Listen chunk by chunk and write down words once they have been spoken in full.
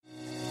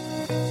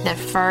The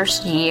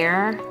first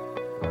year,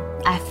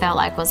 I felt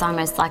like was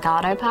almost like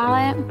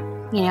autopilot.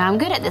 You know, I'm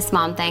good at this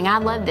mom thing. I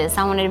love this.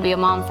 I wanted to be a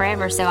mom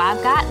forever, so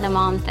I've got the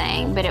mom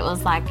thing. But it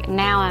was like,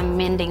 now I'm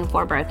mending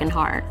 4 broken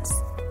hearts.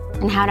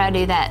 And how do I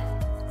do that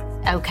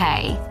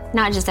okay?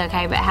 Not just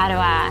okay, but how do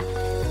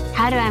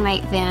I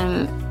make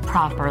them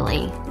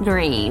properly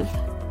grieve?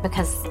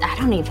 Because I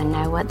don't even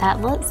know what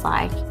that looks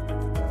like.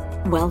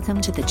 Welcome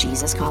to the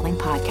Jesus Calling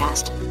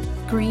Podcast.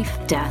 Grief,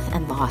 death,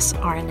 and loss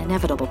are an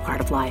inevitable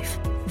part of life,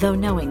 though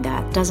knowing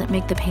that doesn't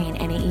make the pain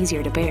any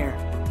easier to bear.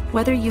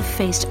 Whether you've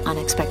faced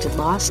unexpected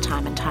loss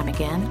time and time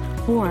again,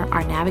 or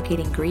are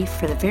navigating grief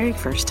for the very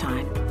first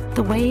time,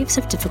 the waves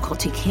of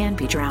difficulty can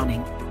be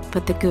drowning.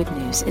 But the good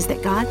news is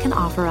that God can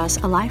offer us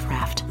a life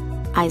raft.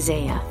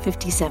 Isaiah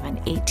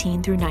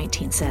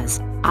 57:18-19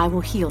 says, "I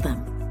will heal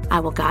them. I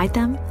will guide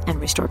them and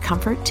restore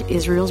comfort to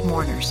Israel's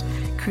mourners,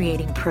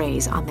 creating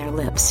praise on their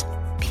lips.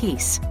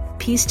 Peace,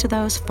 peace to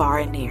those far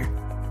and near."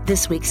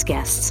 This week's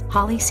guests,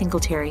 Holly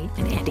Singletary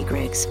and Andy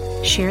Griggs,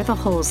 share the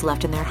holes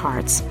left in their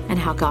hearts and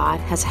how God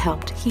has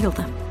helped heal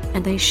them.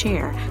 And they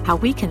share how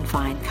we can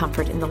find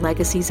comfort in the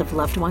legacies of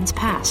loved ones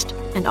past,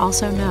 and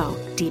also know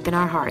deep in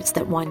our hearts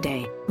that one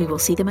day we will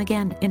see them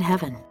again in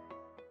heaven.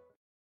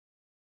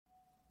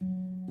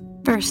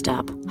 First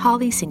up,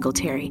 Holly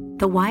Singletary,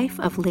 the wife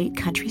of late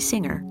country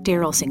singer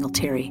Daryl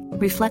Singletary,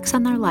 reflects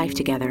on their life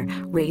together,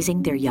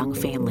 raising their young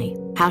family,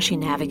 how she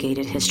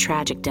navigated his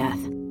tragic death,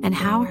 and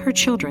how her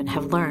children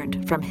have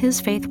learned from his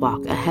faith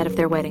walk ahead of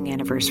their wedding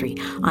anniversary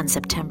on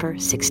September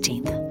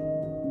 16th.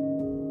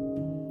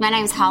 My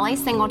name's Holly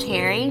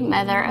Singletary,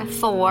 mother of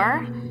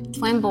 4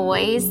 twin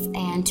boys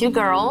and 2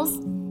 girls,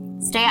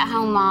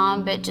 stay-at-home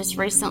mom, but just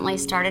recently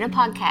started a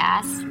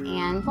podcast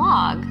and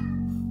vlog.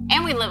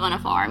 And we live on a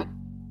farm.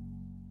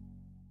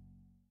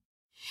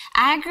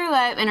 I grew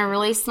up in a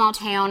really small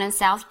town in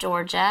South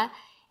Georgia,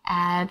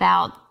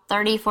 about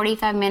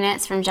 45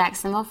 minutes from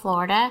Jacksonville,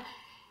 Florida.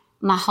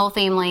 My whole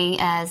family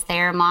is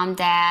there, mom,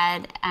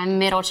 dad. I'm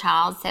middle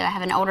child, so I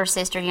have an older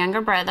sister, younger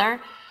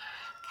brother.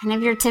 Kind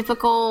of your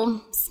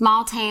typical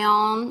small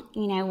town.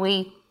 You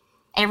know,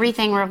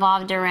 everything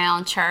revolved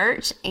around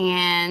church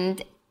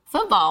and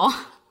football.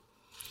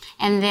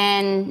 And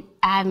then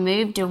I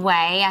moved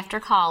away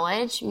after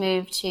college,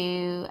 moved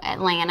to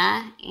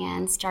Atlanta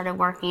and started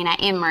working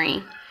at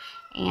Emory.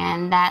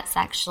 And that's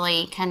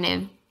actually kind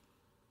of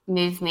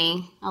moved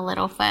me a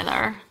little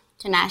further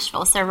to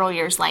Nashville several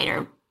years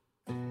later.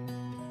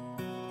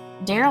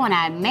 Daryl and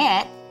I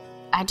met.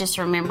 I just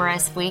remember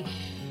we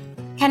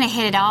kind of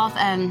hit it off,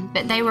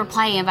 but they were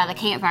playing by the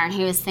campfire and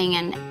he was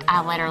singing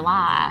 "I Let Her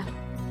Lie."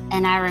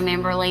 And I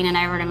remember leaning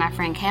over to my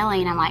friend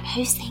Kelly and I'm like,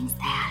 "Who sings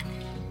that?"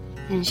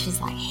 And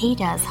she's like, "He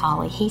does,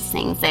 Holly. He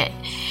sings it."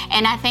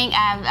 And I think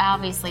I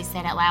obviously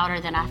said it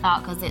louder than I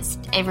thought because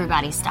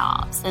everybody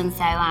stops. And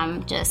so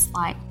I'm just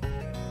like,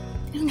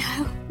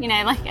 "Oh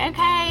no," like,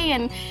 okay.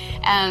 And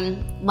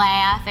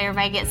laugh.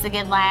 Everybody gets a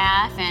good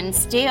laugh. And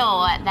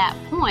still at that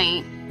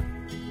point,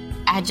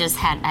 I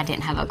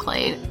didn't have a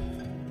clue.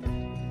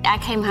 I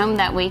came home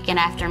that weekend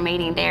after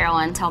meeting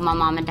Daryl and told my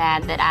mom and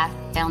dad that I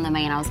found the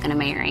man I was going to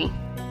marry.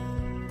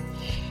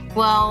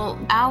 Well,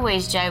 I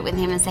always joke with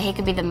him and say he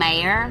could be the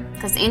mayor,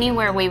 because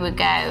anywhere we would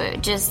go,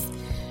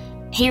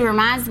 he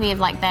reminds me of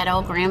like that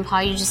old grandpa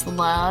you just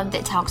love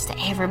that talks to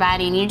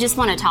everybody and you just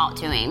want to talk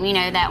to him.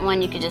 That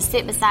one you could just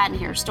sit beside and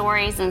hear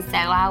stories. And so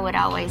I would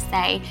always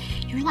say,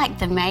 "You're like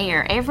the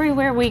mayor.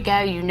 Everywhere we go,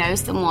 you know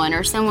someone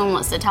or someone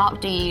wants to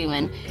talk to you."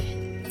 And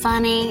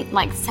funny,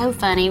 like so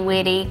funny,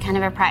 witty, kind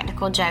of a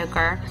practical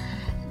joker.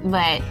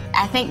 But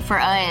I think for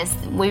us,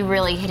 we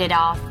really hit it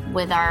off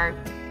with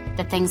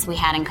the things we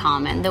had in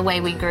common, the way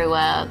we grew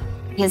up.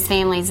 His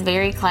family's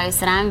very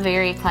close, and I'm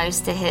very close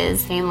to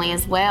his family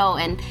as well.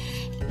 And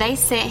they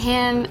sent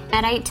him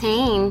at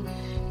 18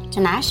 to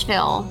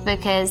Nashville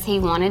because he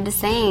wanted to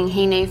sing.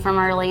 He knew from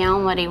early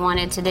on what he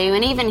wanted to do.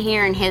 And even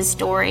hearing his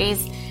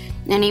stories,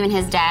 and even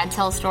his dad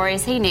tell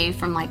stories, he knew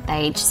from like the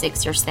age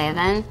 6 or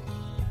 7.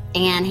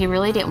 And he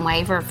really didn't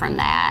waver from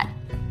that.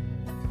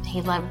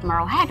 He loved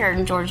Merle Haggard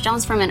and George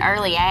Jones from an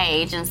early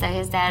age. And so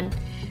his dad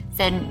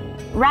said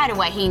right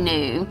away he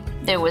knew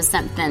there was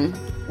something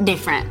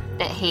different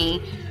that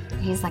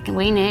he's like,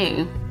 we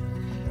knew.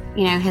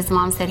 His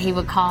mom said he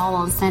would call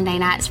on Sunday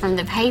nights from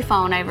the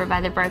payphone over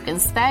by the Broken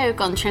Spoke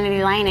on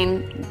Trinity Lane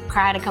and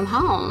cry to come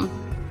home.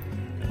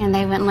 And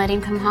they wouldn't let him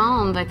come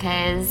home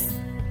because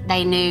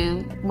they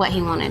knew what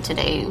he wanted to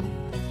do.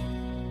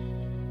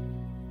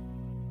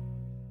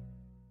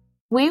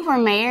 We were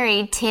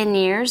married 10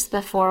 years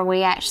before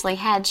we actually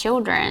had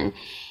children.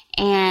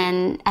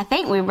 And I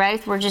think we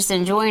both were just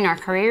enjoying our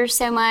careers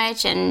so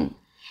much. And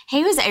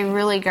he was a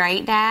really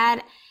great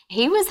dad.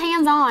 He was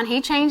hands-on.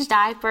 He changed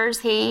diapers.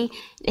 He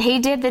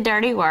did the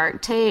dirty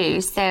work too.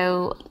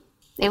 So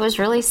it was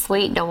really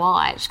sweet to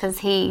watch because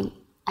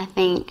I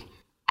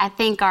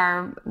think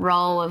our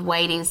role of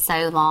waiting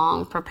so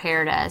long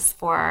prepared us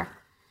for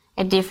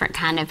a different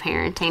kind of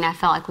parenting. I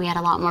felt like we had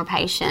a lot more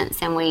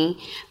patience and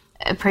we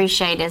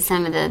appreciated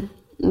some of the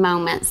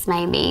moments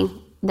maybe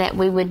that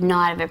we would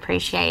not have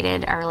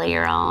appreciated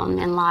earlier on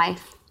in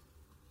life.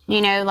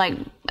 You know, like,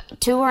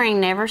 touring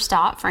never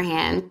stopped for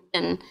him.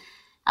 And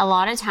a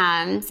lot of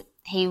times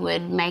he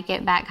would make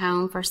it back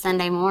home for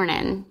Sunday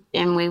morning,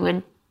 and we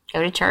would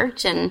go to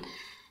church. And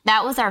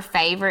that was our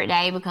favorite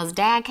day because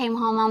Dad came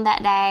home on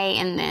that day.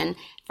 And then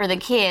for the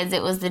kids,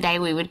 it was the day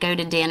we would go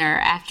to dinner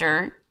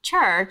after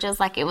church.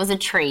 It was a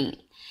treat.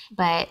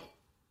 But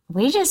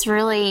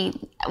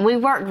we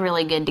worked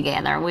really good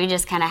together. We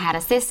just kind of had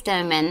a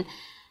system.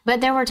 But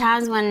there were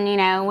times when, you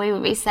know, we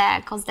would be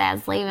sad because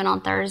Dad's leaving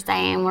on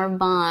Thursday and we're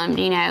bummed,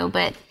 you know.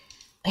 But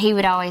he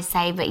would always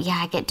say, but yeah,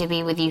 I get to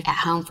be with you at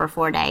home for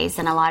 4 days.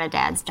 And a lot of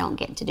dads don't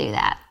get to do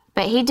that.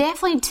 But he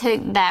definitely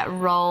took that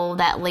role,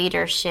 that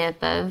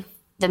leadership of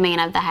the man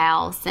of the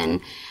house, and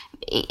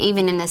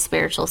even in the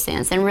spiritual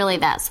sense. And really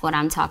that's what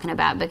I'm talking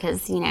about,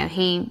 because, you know,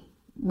 he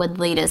would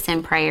lead us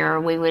in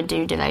prayer. We would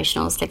do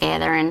devotionals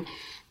together, and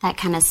that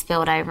kind of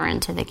spilled over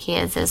into the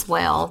kids as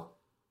well.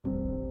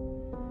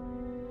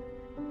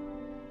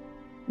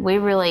 We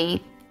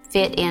really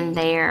fit in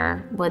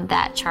there with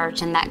that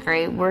church and that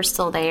group. We're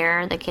still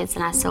there. The kids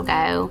and I still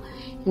go.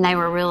 And they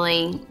were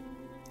really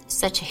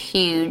such a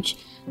huge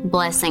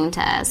blessing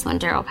to us when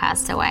Daryl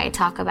passed away.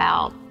 Talk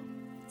about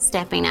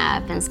stepping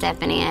up and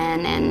stepping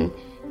in, and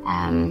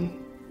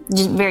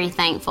just very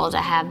thankful to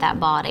have that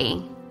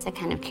body to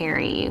kind of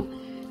carry you.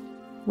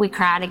 We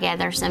cry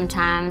together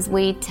sometimes.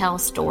 We tell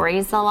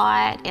stories a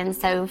lot. And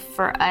so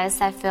for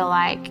us, I feel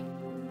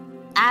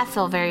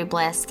very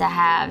blessed to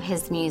have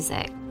his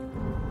music.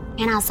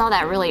 And I saw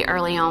that really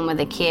early on with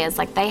the kids.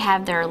 Like, they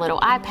have their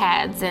little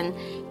iPads, and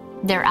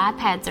their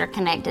iPads are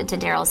connected to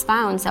Daryl's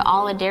phone. So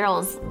all of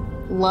Daryl's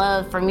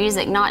love for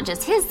music, not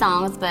just his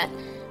songs, but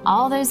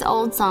all those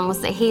old songs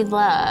that he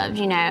loved,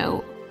 you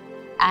know,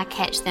 I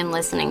catch them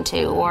listening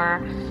to. Or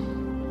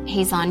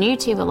he's on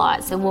YouTube a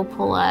lot, so we'll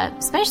pull up,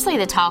 especially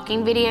the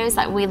talking videos.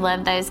 Like, we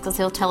love those because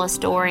he'll tell a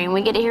story and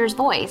we get to hear his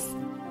voice.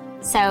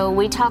 So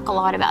we talk a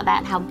lot about that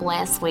and how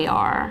blessed we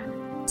are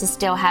to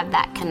still have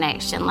that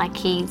connection. Like,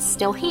 he's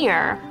still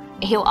here.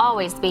 He'll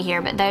always be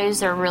here, but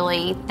those are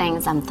really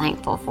things I'm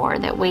thankful for,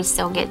 that we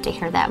still get to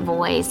hear that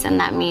voice and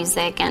that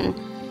music, and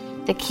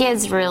the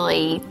kids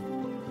really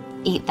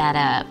eat that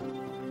up.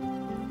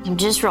 I'm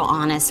just real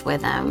honest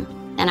with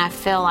them, and I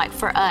feel like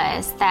for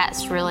us,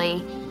 that's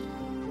really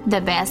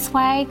the best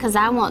way, because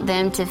I want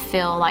them to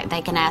feel like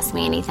they can ask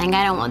me anything.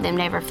 I don't want them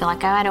to ever feel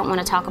like, oh, I don't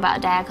want to talk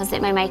about Dad because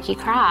it may make you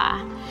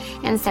cry.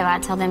 And so I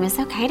tell them it's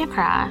okay to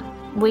cry.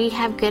 We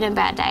have good and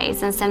bad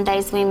days, and some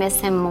days we miss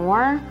him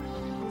more,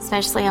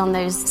 especially on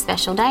those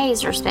special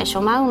days or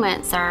special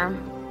moments or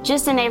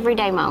just an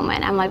everyday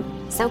moment. I'm like,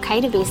 it's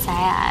okay to be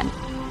sad.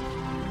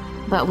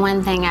 But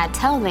one thing I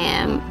tell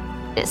them,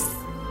 it's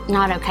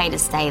not okay to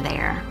stay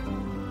there.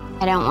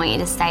 I don't want you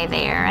to stay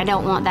there. I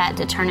don't want that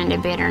to turn into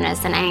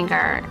bitterness and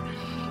anger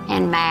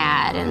and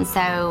mad. And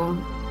so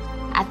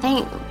I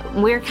think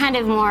we're kind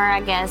of more, I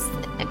guess,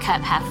 a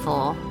cup half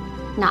full,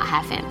 not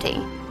half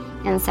empty.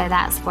 And so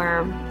that's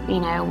where,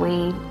 you know,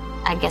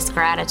 I guess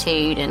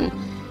gratitude and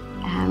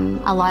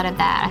a lot of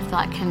that I feel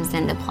like comes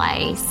into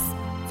place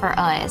for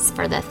us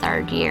for the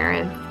third year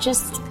of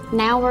just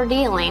now we're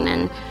dealing.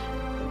 And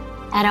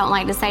I don't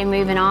like to say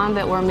moving on,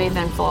 but we're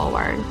moving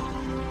forward.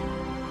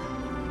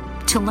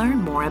 To learn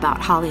more about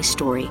Holly's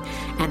story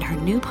and her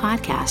new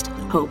podcast,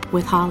 Hope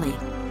with Holly,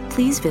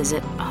 please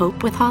visit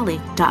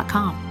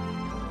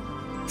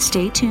hopewithholly.com.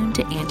 Stay tuned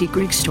to Andy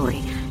Grigg's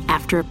story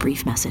after a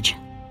brief message.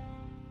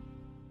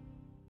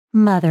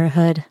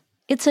 Motherhood.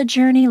 It's a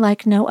journey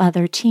like no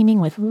other,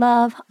 teeming with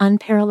love,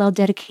 unparalleled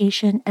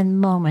dedication,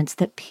 and moments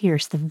that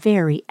pierce the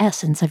very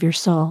essence of your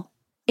soul.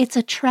 It's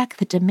a trek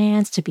that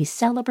demands to be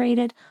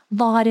celebrated,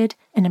 lauded,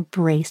 and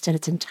embraced in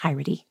its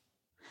entirety.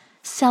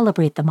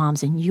 Celebrate the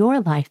moms in your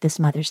life this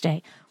Mother's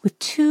Day with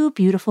 2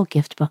 beautiful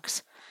gift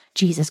books,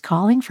 Jesus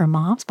Calling for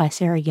Moms by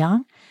Sarah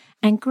Young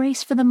and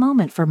Grace for the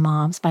Moment for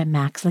Moms by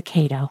Max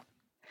Lucado.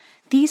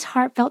 These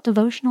heartfelt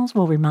devotionals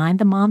will remind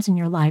the moms in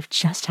your life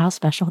just how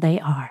special they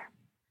are.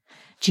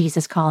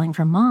 Jesus Calling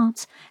for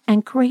Moms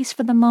and Grace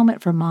for the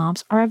Moment for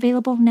Moms are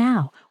available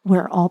now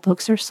where all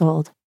books are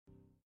sold.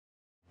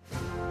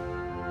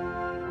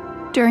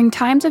 During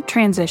times of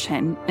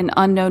transition and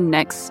unknown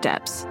next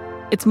steps,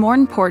 it's more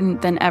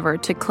important than ever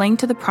to cling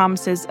to the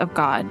promises of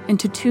God and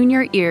to tune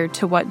your ear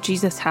to what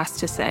Jesus has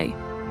to say.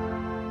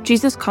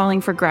 Jesus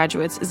Calling for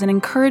Graduates is an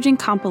encouraging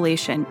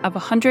compilation of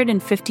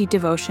 150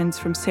 devotions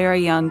from Sarah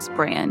Young's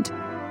brand.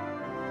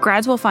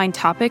 Grads will find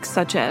topics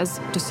such as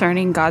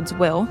discerning God's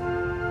will,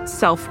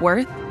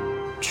 self-worth,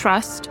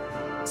 trust,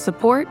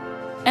 support,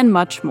 and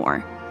much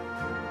more.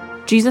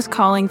 Jesus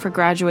Calling for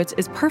Graduates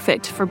is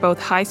perfect for both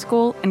high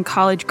school and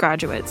college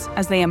graduates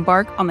as they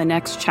embark on the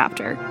next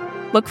chapter.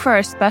 Look for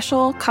a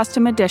special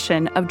custom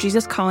edition of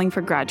Jesus Calling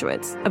for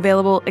Graduates,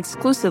 available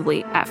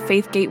exclusively at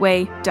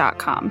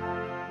faithgateway.com.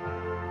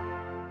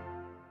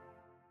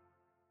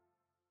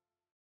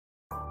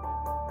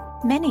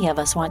 Many of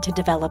us want to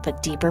develop a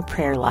deeper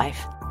prayer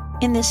life.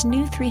 In this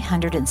new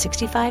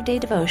 365-day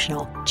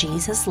devotional,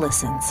 Jesus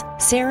Listens,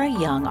 Sarah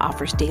Young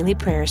offers daily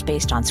prayers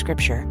based on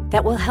Scripture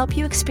that will help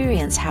you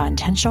experience how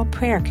intentional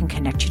prayer can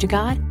connect you to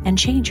God and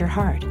change your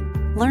heart.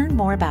 Learn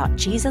more about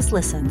Jesus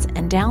Listens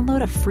and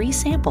download a free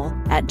sample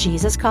at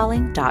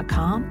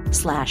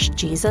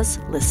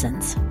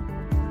jesuscalling.com/JesusListens.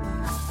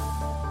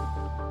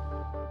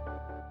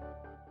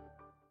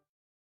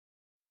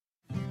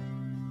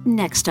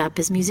 Next up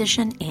is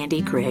musician Andy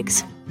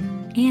Griggs.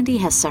 Andy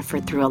has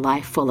suffered through a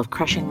life full of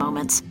crushing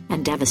moments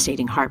and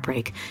devastating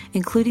heartbreak,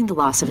 including the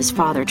loss of his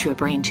father to a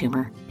brain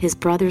tumor, his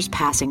brother's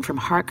passing from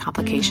heart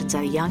complications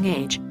at a young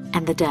age,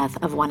 and the death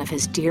of one of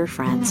his dear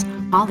friends,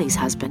 Ollie's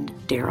husband,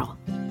 Daryl.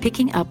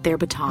 Picking up their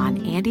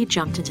baton, Andy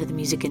jumped into the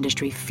music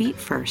industry feet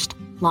first,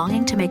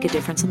 longing to make a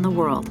difference in the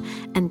world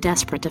and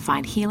desperate to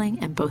find healing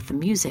in both the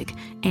music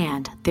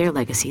and their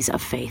legacies of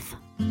faith.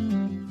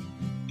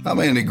 I'm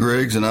Andy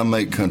Griggs, and I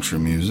make country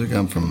music.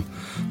 I'm from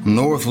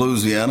North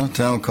Louisiana, a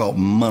town called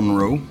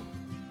Monroe,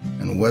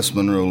 in West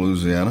Monroe,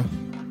 Louisiana.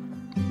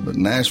 But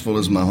Nashville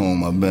is my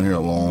home. I've been here a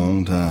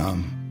long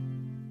time.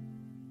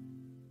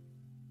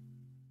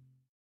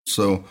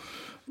 So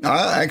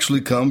I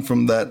actually come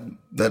from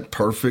that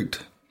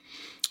perfect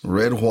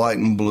red, white,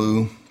 and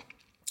blue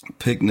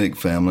picnic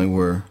family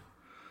where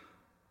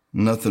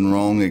nothing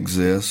wrong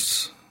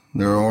exists.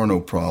 There are no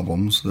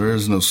problems. There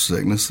is no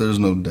sickness. There's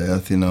no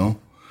death,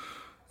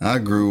 I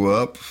grew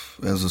up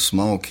as a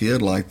small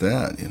kid like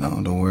that,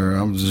 to where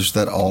I was just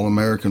that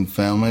all-American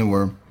family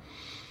where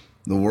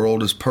the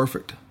world is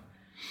perfect.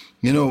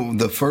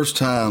 The first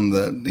time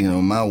that,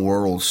 my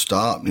world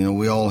stopped,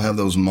 we all have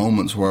those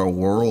moments where our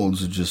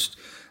worlds just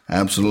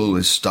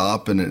absolutely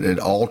stop and it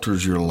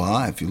alters your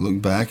life. You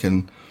look back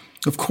and,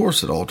 of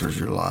course, it alters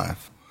your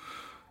life.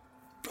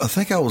 I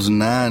think I was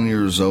 9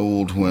 years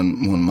old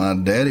when my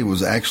daddy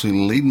was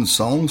actually leading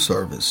song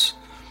service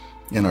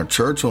in our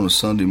church on a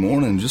Sunday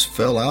morning and just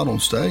fell out on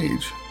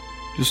stage.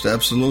 Just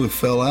absolutely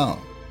fell out.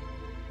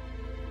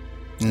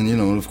 And,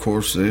 of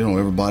course,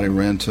 everybody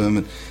ran to him.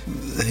 And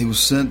he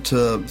was sent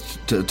to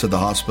the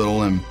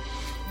hospital and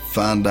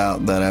found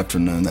out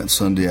that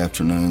Sunday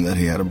afternoon, that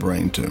he had a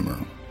brain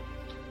tumor.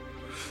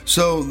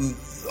 So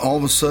all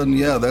of a sudden,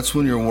 that's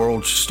when your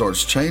world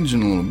starts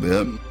changing a little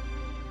bit.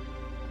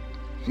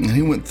 And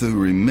he went through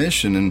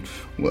remission and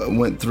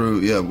went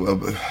through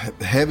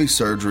heavy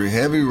surgery,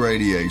 heavy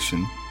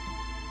radiation,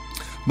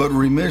 but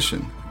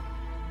remission.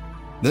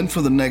 Then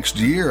for the next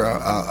year,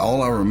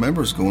 all I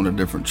remember is going to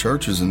different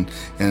churches and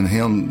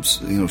him,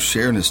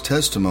 sharing his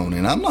testimony.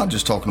 And I'm not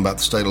just talking about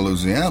the state of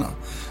Louisiana.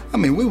 I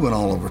mean, we went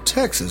all over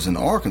Texas and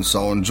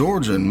Arkansas and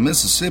Georgia and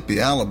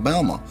Mississippi,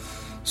 Alabama,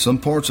 some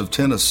parts of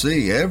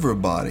Tennessee.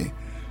 Everybody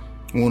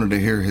wanted to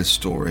hear his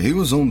story. He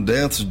was on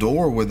death's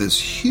door with this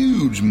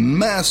huge,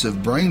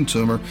 massive brain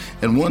tumor,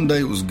 and one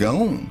day it was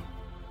gone.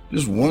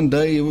 Just one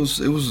day it was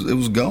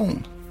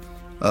gone.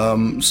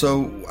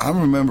 So I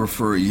remember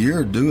for a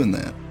year doing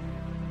that.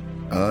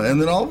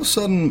 And then all of a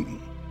sudden,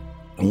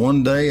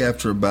 one day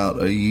after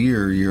about a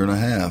year and a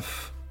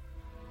half,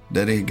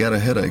 Daddy got a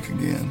headache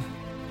again.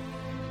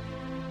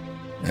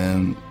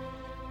 And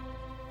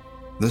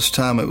this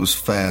time it was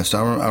fast.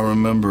 I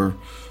remember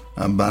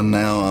by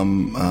now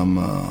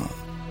I'm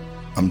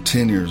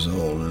 10 years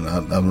old, and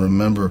I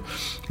remember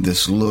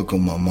this look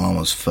on my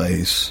mama's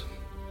face.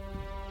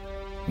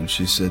 And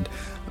she said,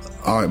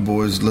 "All right,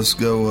 boys, let's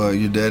go.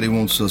 Your daddy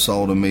wants us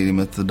all to meet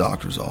him at the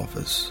doctor's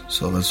office.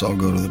 So let's all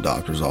go to the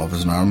doctor's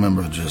office." And I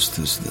remember just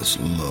this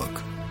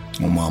look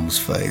on Mama's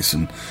face.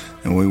 And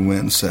we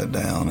went and sat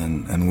down,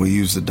 and we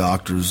used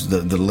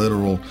the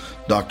literal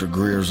Dr.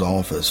 Greer's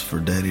office for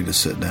Daddy to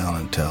sit down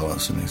and tell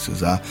us. And he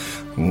says, I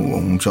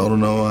want y'all to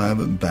know I have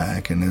it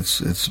back, and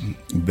it's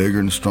bigger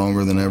and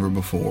stronger than ever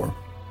before.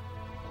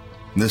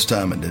 This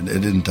time it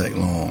didn't take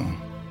long.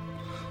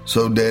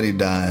 So Daddy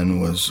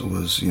dying was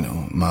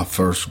my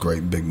first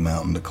great big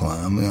mountain to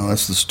climb.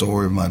 That's the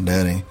story of my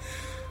daddy.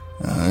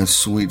 It's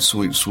sweet,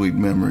 sweet, sweet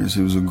memories.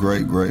 He was a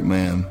great, great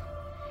man.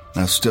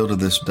 I still to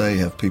this day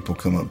have people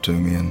come up to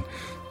me and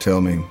tell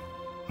me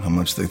how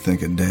much they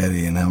think of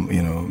Daddy, and how,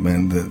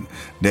 that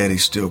Daddy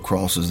still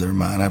crosses their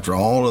mind after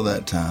all of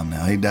that time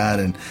now. He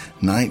died in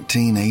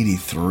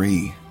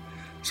 1983.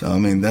 So,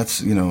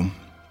 that's,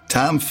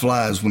 time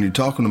flies when you're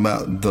talking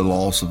about the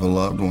loss of a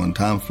loved one.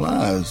 Time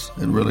flies.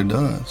 It really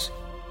does.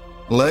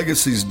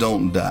 Legacies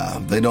don't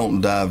die. They don't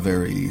die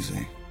very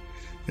easy.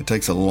 It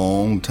takes a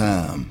long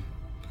time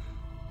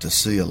to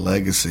see a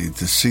legacy,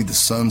 to see the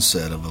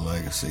sunset of a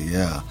legacy,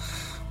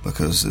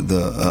 because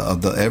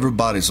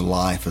everybody's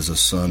life is a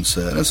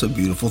sunset. That's a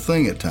beautiful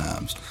thing at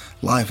times.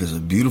 Life is a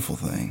beautiful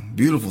thing.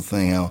 Beautiful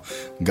thing how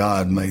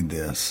God made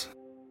this.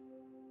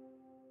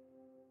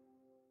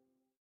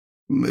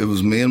 It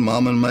was me and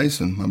Mama and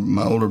Mason,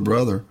 my older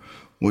brother.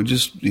 We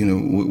just,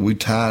 we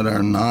tied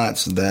our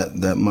knots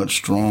that much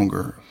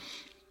stronger.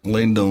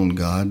 Leaned on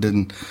God,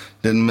 didn't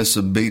miss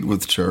a beat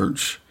with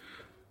church.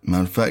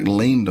 Matter of fact,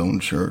 leaned on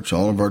church.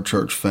 All of our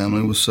church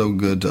family was so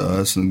good to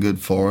us and good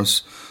for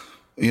us.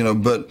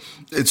 But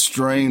it's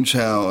strange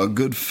how a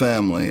good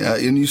family,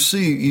 and you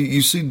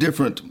see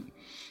different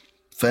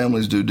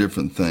families do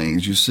different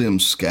things. You see them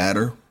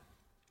scatter.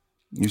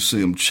 You see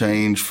them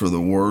change for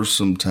the worse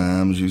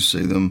sometimes. You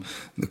see them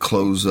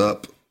close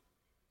up.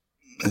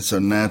 It's our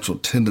natural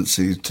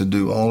tendency to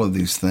do all of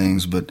these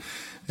things, but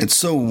it's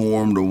so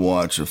warm to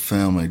watch a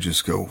family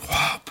just go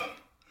whop,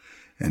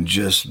 and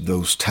just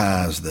those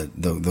ties that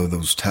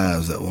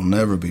will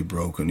never be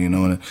broken, you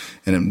know.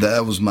 And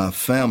that was my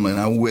family, and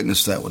I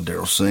witnessed that with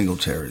Daryl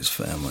Singletary's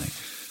family,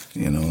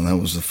 you know. And that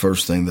was the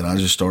first thing that I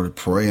just started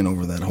praying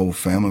over that whole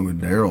family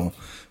with Daryl,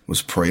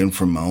 was praying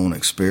from my own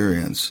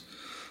experience.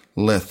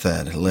 Let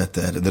that,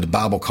 the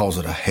Bible calls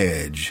it a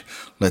hedge.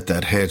 Let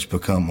that hedge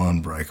become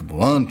unbreakable,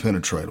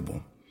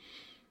 unpenetratable.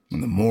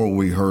 And the more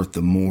we hurt,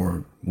 the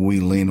more we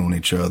lean on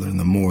each other, and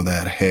the more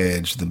that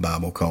hedge, the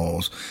Bible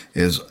calls,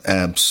 is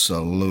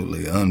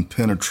absolutely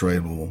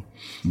unpenetrable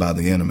by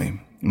the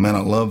enemy. Man, I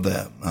love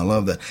that. I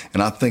love that.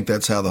 And I think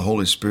that's how the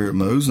Holy Spirit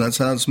moves, and that's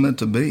how it's meant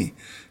to be.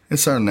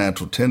 It's our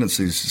natural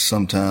tendencies to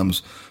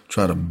sometimes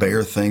try to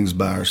bear things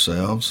by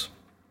ourselves.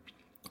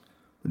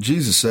 But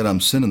Jesus said,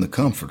 I'm sending the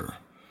Comforter.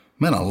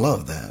 Man, I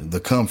love that. The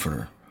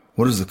Comforter.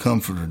 What does the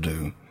Comforter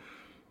do?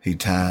 He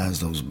ties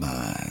those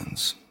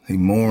binds. He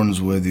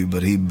mourns with you,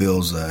 but he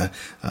builds a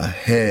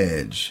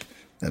hedge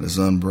that is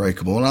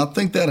unbreakable. And I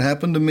think that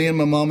happened to me and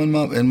my mom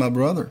and my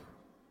brother.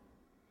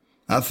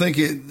 I think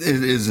it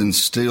is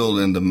instilled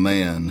into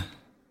man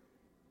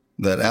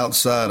that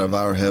outside of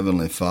our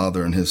Heavenly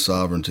Father and his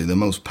sovereignty, the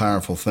most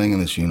powerful thing in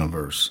this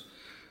universe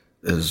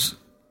is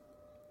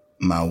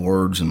my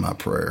words and my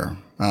prayer.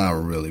 I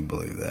really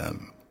believe that.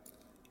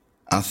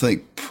 I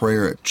think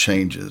prayer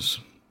changes.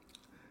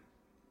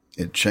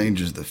 It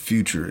changes the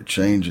future. It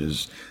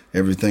changes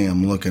everything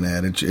I'm looking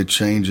at. It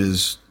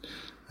changes,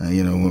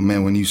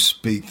 man, when you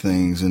speak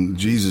things, and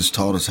Jesus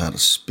taught us how to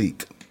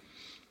speak,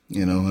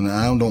 and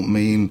I don't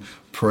mean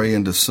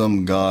praying to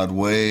some God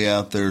way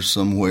out there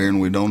somewhere, and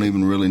we don't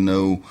even really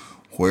know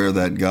where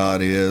that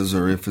God is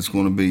or if it's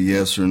going to be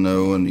yes or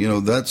no. And,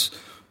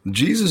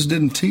 Jesus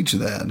didn't teach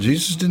that.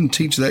 Jesus didn't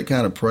teach that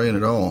kind of praying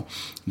at all.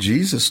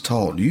 Jesus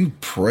taught you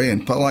pray,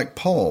 and like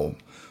Paul,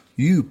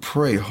 you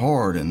pray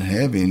hard and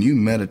heavy, and you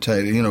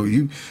meditate. When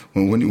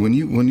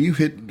you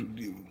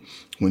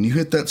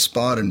hit that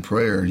spot in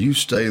prayer, you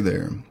stay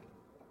there,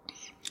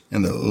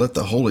 and let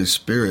the Holy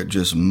Spirit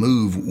just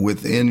move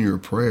within your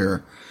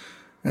prayer.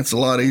 That's a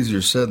lot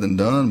easier said than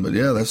done, but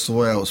yeah, that's the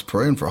way I was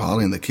praying for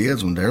Holly and the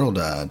kids when Daryl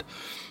died.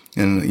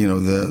 And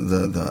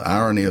the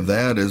irony of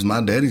that is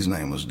my daddy's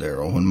name was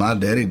Daryl. When my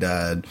daddy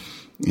died,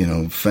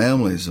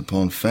 families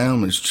upon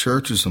families,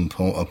 churches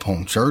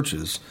upon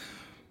churches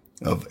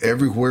of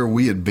everywhere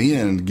we had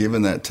been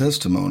giving that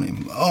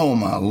testimony. Oh,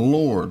 my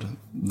Lord,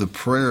 the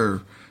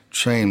prayer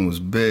chain was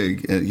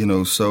big,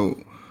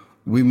 so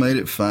we made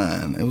it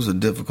fine. It was a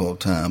difficult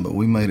time, but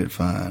we made it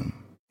fine.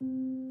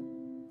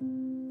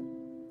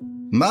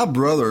 My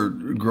brother,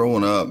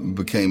 growing up,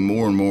 became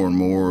more and more and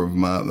more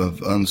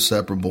of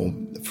inseparable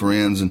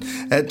friends, and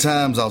at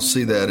times I'll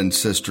see that in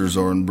sisters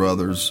or in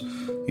brothers.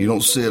 You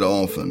don't see it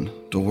often,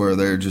 to where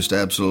they're just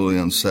absolutely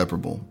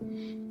inseparable.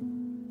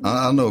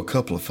 I know a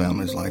couple of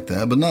families like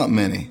that, but not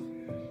many.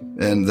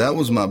 And that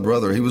was my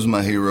brother. He was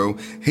my hero.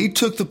 He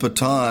took the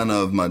baton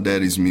of my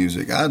daddy's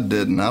music. I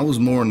didn't. I was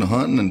more into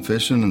hunting and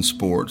fishing and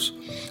sports.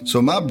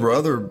 So my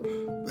brother,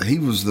 he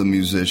was the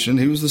musician.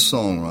 He was the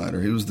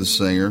songwriter. He was the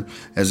singer.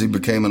 As he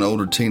became an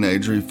older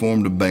teenager, he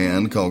formed a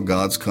band called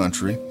God's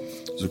Country.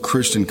 It was a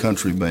Christian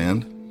country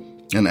band.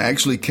 And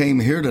actually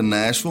came here to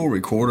Nashville,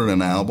 recorded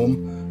an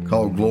album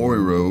called Glory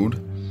Road.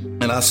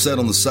 And I sat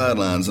on the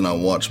sidelines and I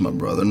watched my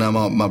brother. Now,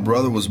 my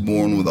brother was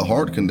born with a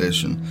heart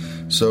condition,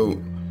 so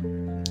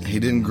he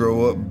didn't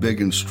grow up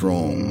big and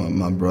strong.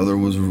 My brother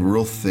was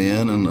real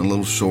thin and a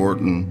little short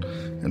and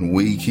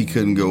weak. He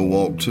couldn't go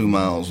walk 2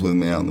 miles with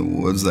me out in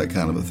the woods, that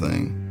kind of a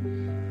thing.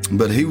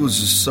 But he was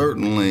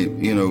certainly,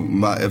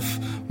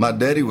 if my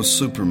daddy was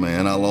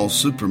Superman, I lost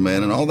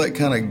Superman, and all that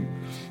kind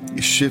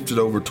of shifted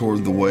over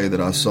toward the way that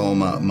I saw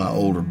my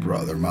older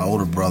brother. My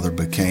older brother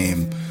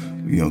became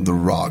the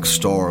rock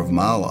star of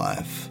my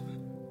life.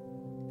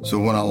 So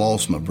when I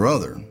lost my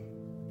brother,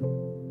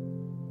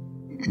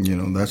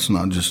 that's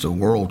not just a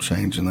world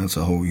changing, that's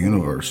a whole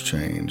universe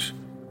change.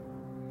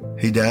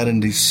 He died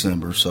in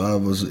December, so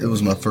it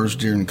was my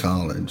first year in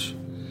college.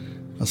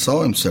 I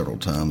saw him several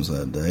times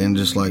that day, and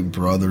just like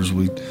brothers,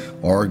 we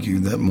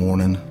argued that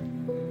morning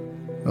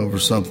over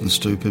something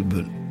stupid,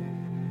 but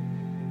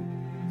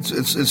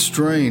it's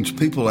strange.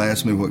 People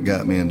ask me what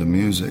got me into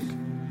music.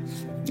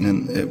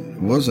 And it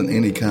wasn't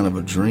any kind of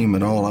a dream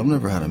at all. I've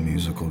never had a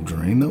musical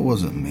dream. That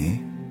wasn't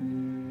me.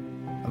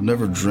 I've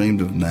never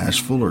dreamed of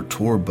Nashville or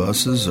tour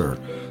buses or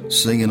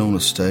singing on a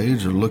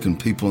stage or looking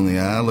people in the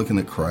eye, looking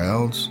at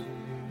crowds.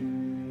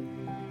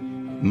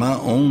 My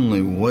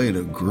only way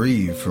to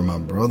grieve for my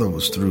brother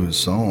was through his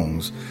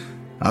songs.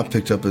 I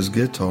picked up his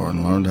guitar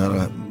and learned how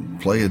to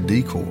play a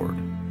D chord.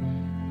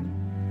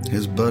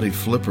 His buddy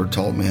Flipper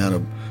taught me how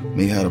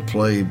to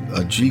play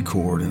a G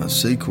chord and a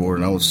C chord,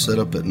 and I would sit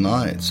up at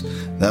nights.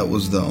 That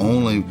was the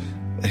only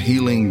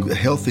healing,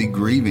 healthy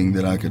grieving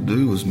that I could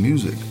do was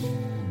music.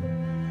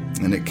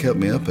 and it kept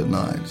me up at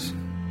nights.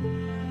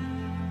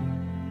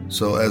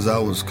 So as I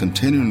was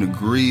continuing to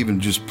grieve and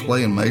just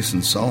playing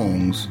Mason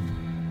songs,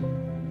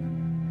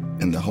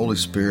 and the Holy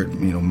Spirit,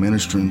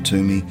 ministering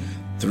to me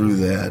through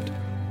that,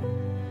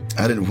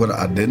 what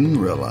I didn't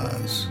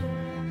realize,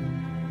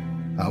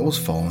 I was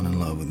falling in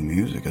love with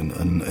music in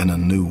a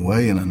new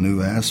way, in a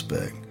new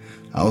aspect.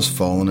 I was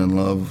falling in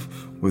love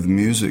with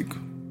music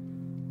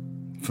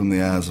from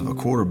the eyes of a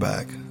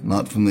quarterback,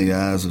 not from the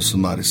eyes of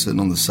somebody sitting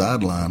on the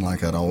sideline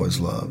like I'd always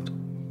loved.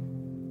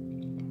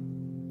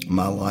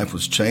 My life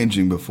was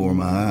changing before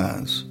my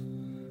eyes.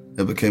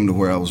 It became to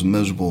where I was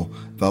miserable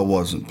if I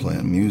wasn't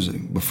playing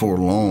music. Before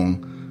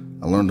long,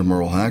 I learned a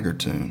Merle Haggard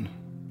tune.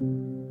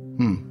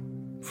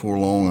 Before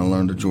long, I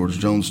learned a George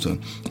Jones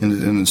tune.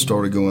 And it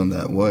started going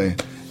that way.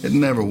 It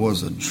never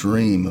was a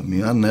dream of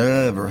me. I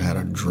never had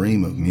a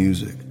dream of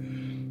music.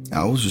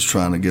 I was just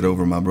trying to get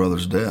over my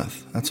brother's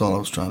death. That's all I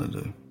was trying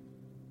to do.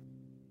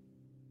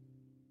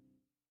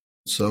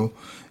 So,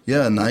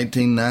 in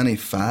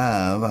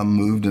 1995, I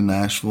moved to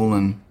Nashville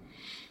and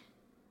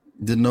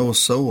didn't know a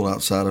soul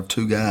outside of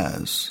two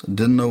guys.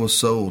 Didn't know a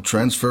soul.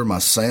 Transferred my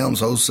Sam's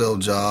wholesale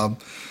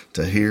job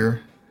to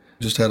here.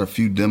 Just had a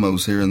few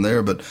demos here and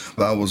there, but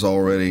I was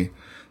already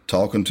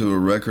talking to a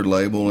record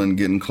label and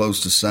getting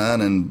close to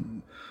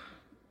signing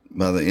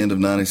by the end of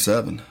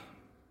 97.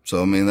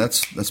 So,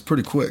 that's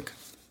pretty quick.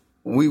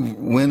 We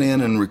went in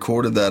and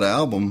recorded that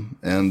album,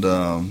 and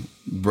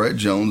Brett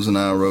Jones and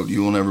I wrote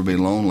You Will Never Be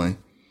Lonely.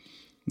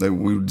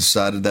 We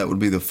decided that would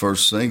be the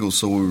first single,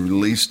 so we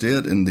released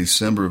it in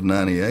December of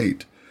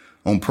 98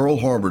 on Pearl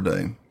Harbor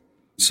Day.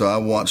 So I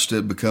watched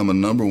it become a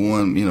number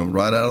one,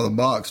 right out of the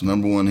box,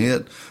 number one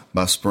hit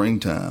by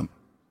springtime.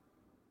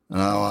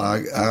 And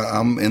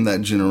I'm in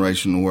that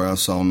generation where I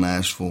saw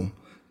Nashville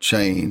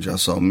change. I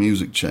saw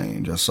music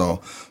change. I saw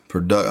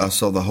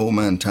the whole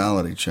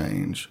mentality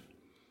change.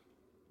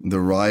 The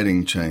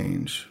writing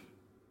change,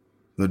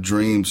 the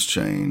dreams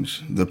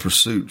change, the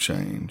pursuit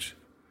change,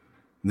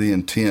 the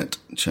intent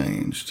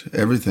changed,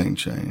 everything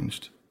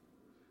changed.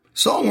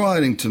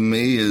 Songwriting to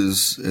me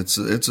it's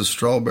a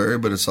strawberry,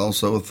 but it's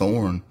also a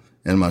thorn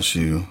in my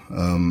shoe.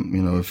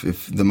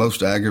 If the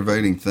most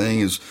aggravating thing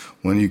is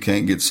when you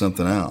can't get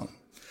something out.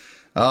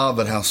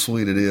 But how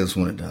sweet it is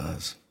when it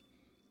does.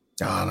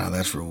 Now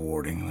that's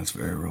rewarding. That's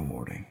very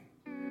rewarding.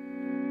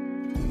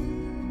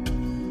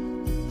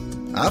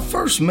 I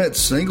first met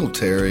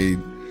Singletary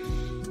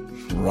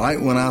right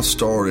when I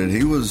started.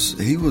 He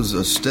was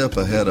a step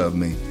ahead of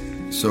me.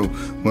 So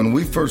when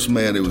we first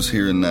met, it was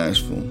here in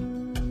Nashville,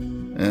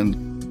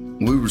 and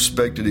we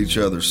respected each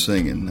other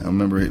singing. I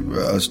remember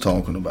us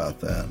talking about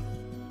that.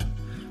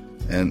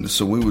 And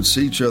so we would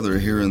see each other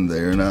here and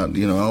there, and I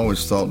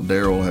always thought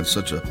Daryl had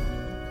such a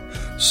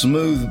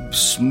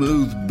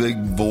smooth, big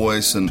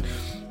voice, and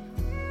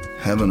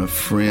having a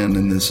friend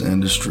in this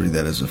industry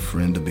that is a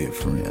friend to be a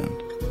friend.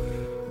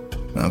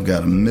 I've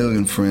got 1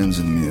 million friends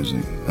in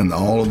music, and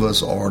all of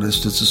us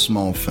artists, it's a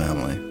small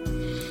family.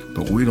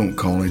 But we don't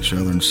call each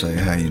other and say,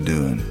 how you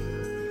doing?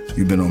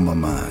 You've been on my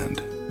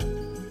mind.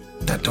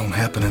 That don't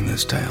happen in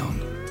this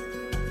town.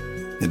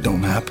 It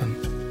don't happen.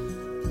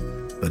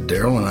 But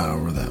Daryl and I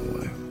were that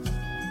way.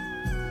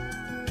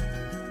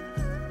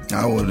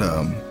 I would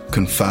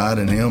confide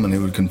in him, and he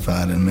would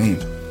confide in me.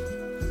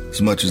 As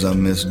much as I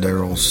miss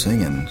Daryl's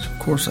singing, of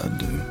course I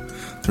do.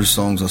 There's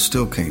songs I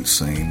still can't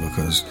sing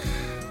because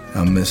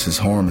I miss his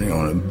harmony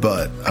on it,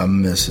 but I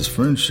miss his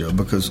friendship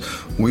because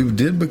we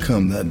did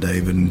become that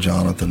David and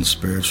Jonathan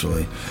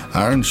spiritually.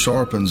 Iron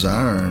sharpens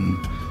iron,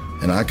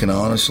 and I can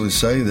honestly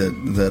say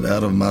that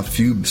out of my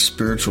few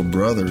spiritual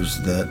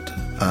brothers that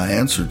I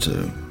answer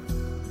to,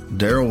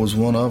 Daryl was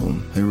one of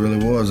them. He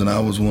really was, and I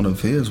was one of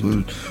his.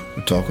 We'd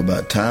talk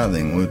about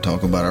tithing. We'd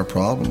talk about our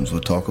problems.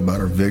 We'd talk about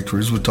our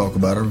victories. We'd talk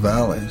about our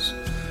valleys.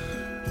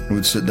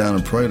 We'd sit down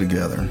and pray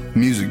together.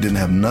 Music didn't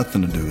have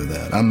nothing to do with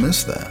that. I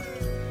miss that.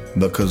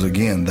 Because,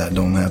 again, that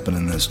don't happen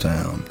in this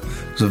town.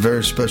 It's a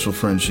very special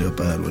friendship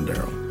I had with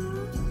Daryl.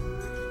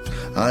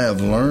 I have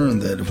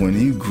learned that when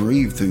you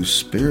grieve through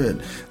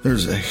spirit,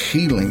 there's a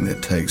healing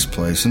that takes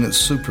place, and it's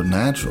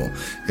supernatural.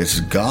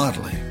 It's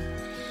godly.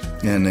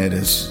 And it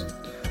is,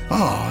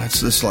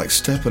 it's like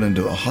stepping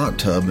into a hot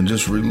tub and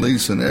just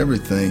releasing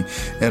everything.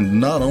 And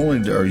not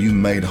only are you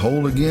made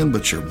whole again,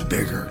 but you're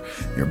bigger,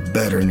 you're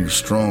better, and you're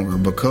stronger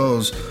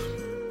because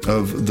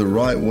of the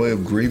right way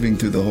of grieving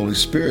through the Holy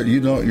Spirit.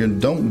 You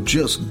don't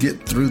just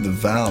get through the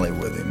valley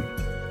with him.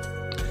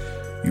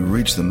 You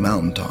reach the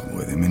mountaintop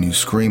with him, and you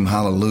scream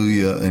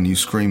hallelujah, and you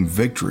scream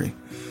victory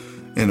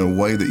in a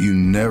way that you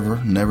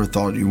never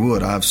thought you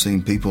would. I've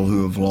seen people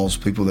who have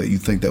lost people that you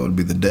think that would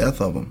be the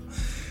death of them,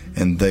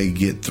 and they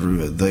get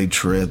through it. They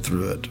tread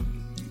through it,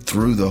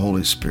 through the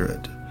Holy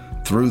Spirit,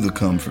 through the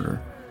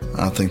Comforter.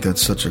 I think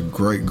that's such a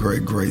great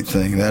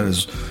thing. That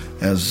is,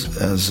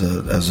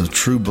 as a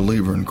true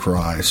believer in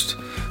Christ,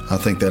 I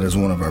think that is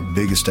one of our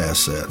biggest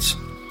assets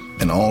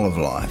in all of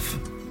life,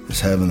 is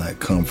having that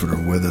Comforter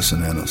with us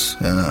and in us.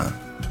 And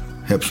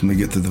helps me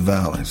get through the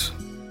valleys.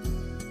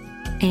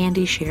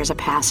 Andy shares a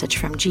passage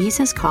from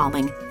Jesus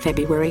Calling,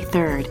 February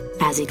 3rd,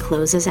 as he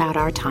closes out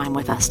our time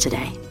with us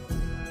today.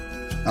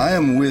 I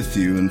am with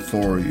you and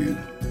for you.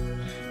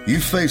 You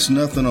face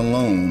nothing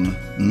alone,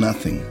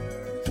 nothing.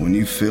 When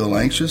you feel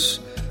anxious,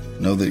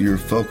 know that you're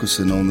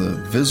focusing on the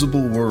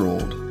visible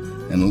world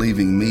and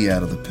leaving me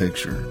out of the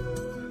picture.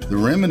 The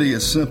remedy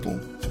is simple.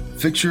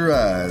 Fix your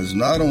eyes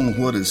not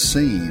on what is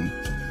seen,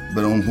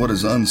 but on what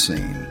is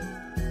unseen.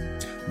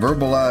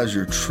 Verbalize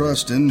your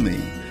trust in me,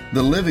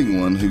 the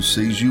living one who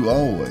sees you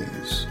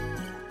always.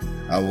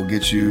 I will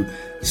get you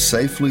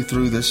safely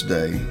through this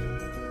day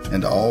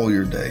and all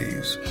your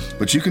days,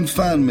 but you can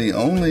find me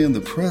only in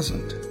the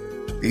present.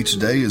 Each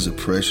day is a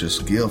precious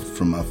gift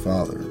from my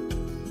Father.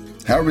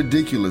 How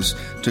ridiculous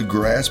to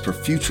grasp for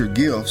future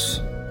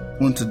gifts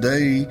when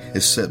today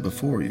is set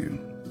before you.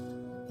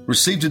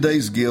 Receive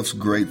today's gifts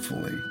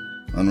gratefully,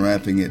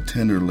 unwrapping it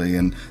tenderly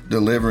and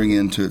delivering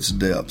into its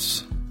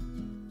depths.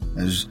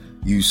 As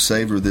you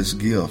savor this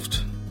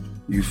gift,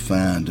 you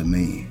find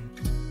me.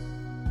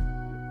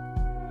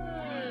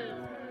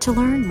 To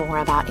learn more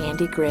about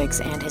Andy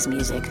Griggs and his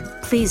music,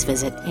 please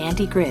visit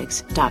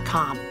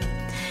andygriggs.com.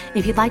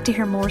 If you'd like to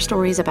hear more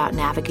stories about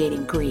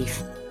navigating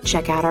grief,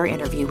 check out our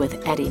interview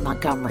with Eddie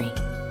Montgomery.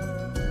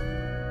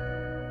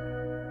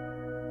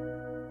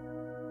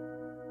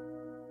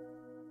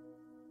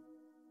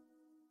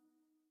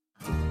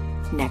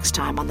 Next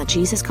time on the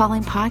Jesus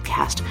Calling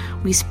podcast,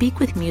 we speak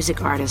with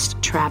music artist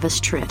Travis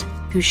Tritt,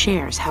 who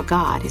shares how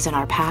God is in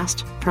our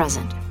past,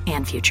 present,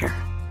 and future.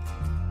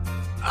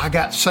 I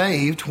got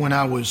saved when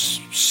I was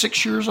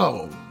 6 years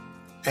old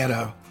at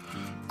a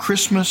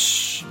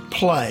Christmas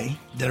play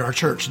that our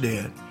church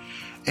did,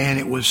 and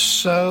it was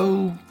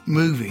so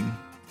moving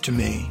to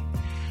me.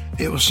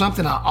 It was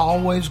something I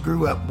always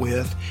grew up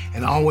with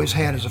and always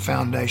had as a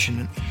foundation.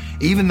 And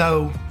even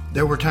though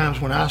there were times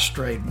when I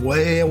strayed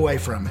way away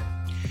from it,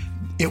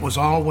 it was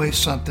always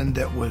something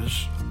that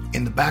was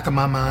in the back of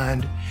my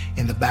mind,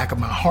 in the back of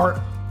my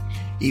heart,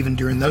 even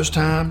during those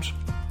times.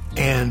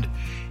 And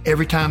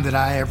every time that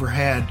I ever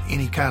had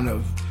any kind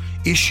of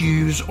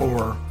issues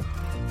or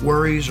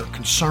worries or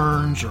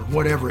concerns or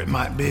whatever it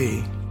might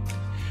be,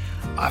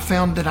 I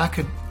found that I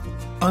could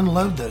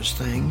unload those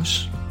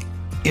things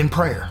in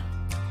prayer.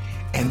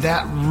 And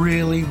that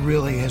really,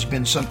 really has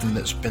been something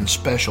that's been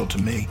special to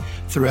me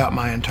throughout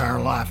my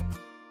entire life.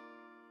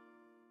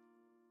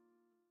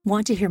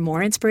 Want to hear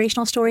more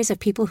inspirational stories of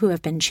people who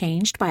have been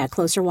changed by a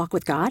closer walk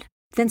with God?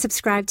 Then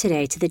subscribe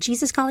today to the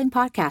Jesus Calling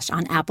podcast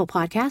on Apple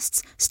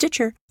Podcasts,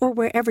 Stitcher, or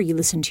wherever you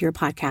listen to your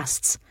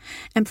podcasts.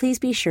 And please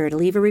be sure to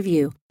leave a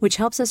review, which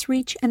helps us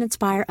reach and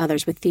inspire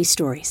others with these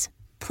stories.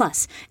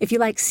 Plus, if you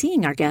like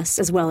seeing our guests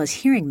as well as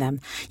hearing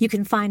them, you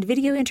can find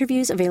video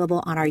interviews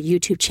available on our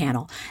YouTube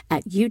channel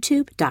at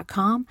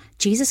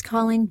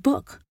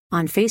youtube.com/JesusCallingBook,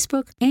 on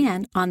Facebook,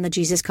 and on the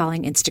Jesus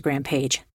Calling Instagram page.